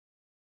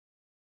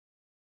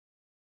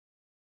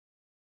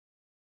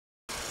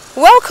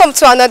Welcome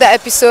to another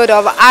episode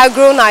of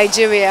Agro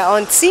Nigeria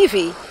on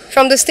TV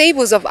from the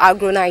stables of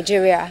Agro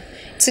Nigeria.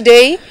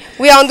 Today,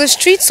 we are on the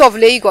streets of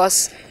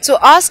Lagos to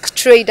ask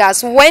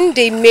traders when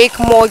they make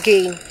more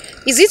gain.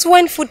 Is it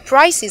when food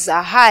prices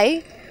are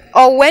high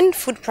or when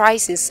food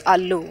prices are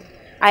low?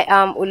 I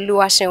am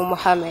Oluwaseun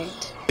Mohammed.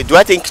 Do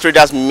I think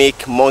traders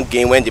make more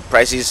gain when the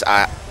prices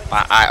are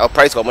high or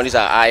price commodities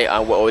are high?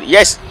 And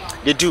yes,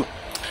 they do.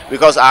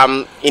 Because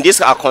in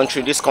this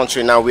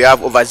country now, we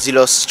have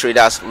overzealous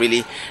traders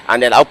really,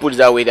 and then I'll put it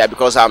that way there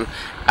because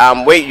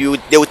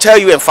they will tell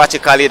you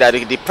emphatically that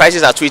the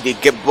prices at which they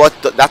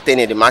bought that thing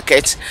in the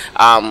market,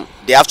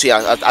 they have to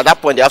at that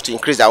point they have to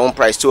increase their own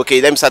price too. Okay,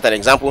 let me start an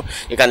example.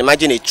 You can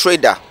imagine a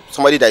trader,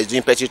 somebody that is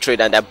doing petty trade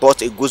and that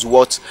bought a goods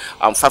worth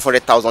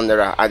 500,000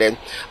 naira,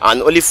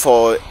 and only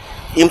for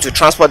him to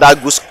transport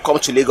that goods come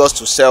to Lagos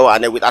to sell,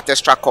 and then with that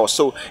extra cost,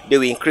 so they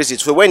will increase it.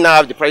 So when now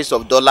have the price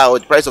of dollar or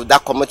the price of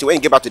that commodity, when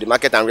you get back to the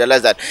market and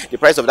realize that the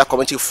price of that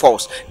commodity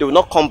falls, they will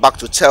not come back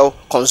to tell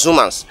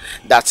consumers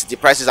that the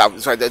prices are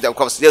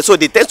so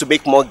they tend to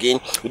make more gain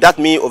without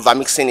me over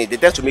mixing it. They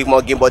tend to make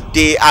more gain, but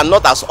they are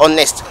not as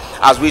honest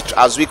as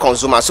we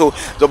consumers.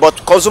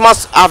 But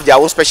consumers have their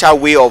own special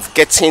way of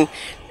getting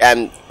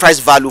price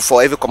value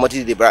for every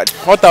commodity they buy.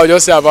 What I'll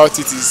just say about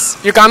it is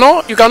you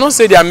cannot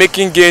say they are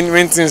making gain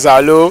when things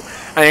are low,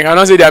 and you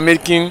cannot say they are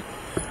making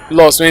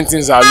loss when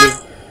things are low.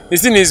 The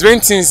thing is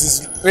when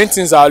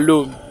things are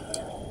low,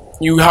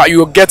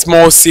 you get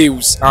more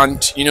sales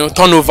and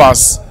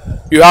turnovers.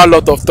 You have a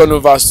lot of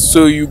turnovers,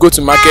 so you go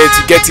to market,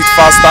 you get it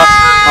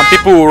faster, and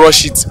people will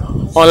rush it.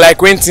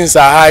 Unlike when things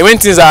are high. When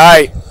things are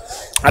high,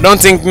 I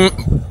don't think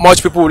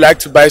much people would like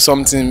to buy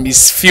something.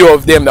 It's few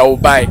of them that will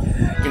buy,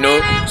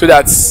 so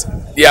that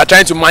they are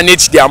trying to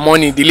manage their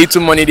money, the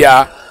little money they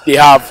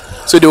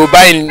have, so they will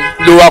buy in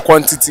lower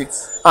quantity.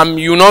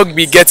 You will not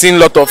be getting a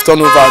lot of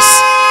turnovers,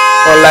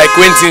 unlike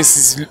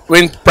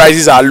when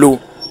prices are low.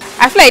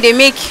 I feel like they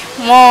make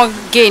more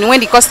gain when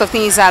the cost of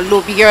things are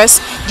low because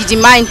the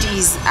demand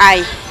is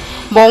high.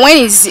 But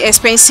when it's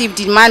expensive,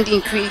 the demand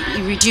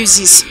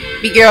reduces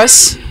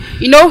because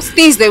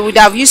things they would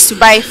have used to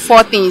buy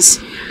 4 things,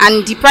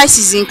 and the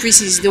prices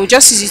increases, they will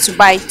just use it to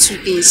buy 2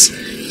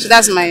 things. So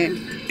that's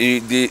my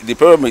the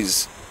problem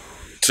is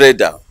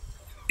trader.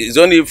 It's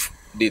only if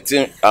the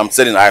thing I'm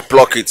selling I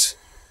pluck it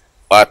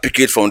or I pick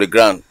it from the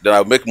ground, then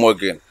I'll make more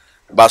gain.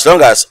 But as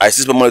long as I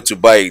still spend money to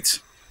buy it,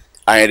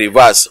 and in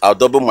reverse I'll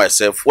double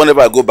myself.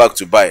 Whenever I go back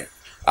to buy,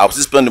 I'll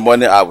still spend the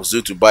money I was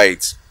due to buy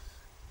it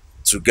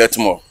to get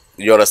more.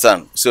 You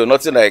understand? So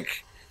nothing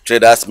like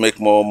traders make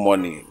more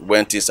money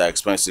when things are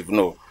expensive.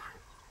 No.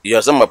 You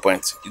understand my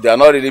point? They are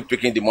not really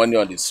picking the money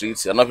on the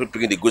streets. They are not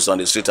picking the goods on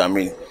the street.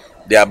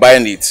 They are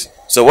buying it.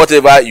 So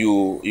whatever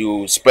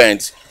you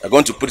spend, you're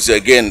going to put it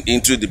again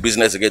into the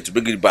business again to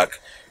bring it back.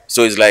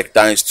 So it's like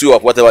 ×2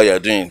 of whatever you're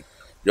doing.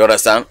 You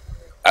understand?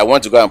 I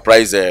want to go and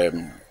price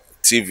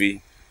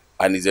TV,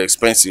 and it's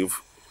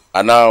expensive.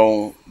 I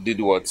now did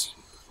what?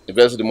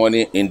 Invest the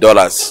money in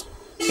dollars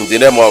in the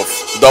name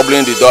of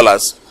doubling the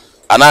dollars.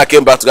 And now I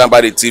came back to go and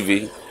buy the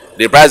TV.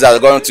 The price has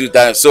gone 2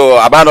 times. So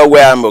I might know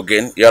where I'm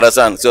again. You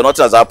understand? So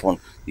nothing has happened.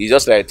 It's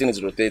just like things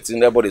is rotating.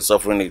 Everybody's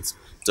suffering it.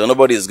 So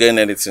nobody is getting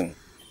anything.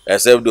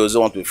 Except those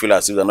who want to feel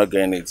as if they're not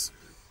getting it.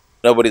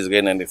 Nobody's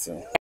getting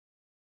anything.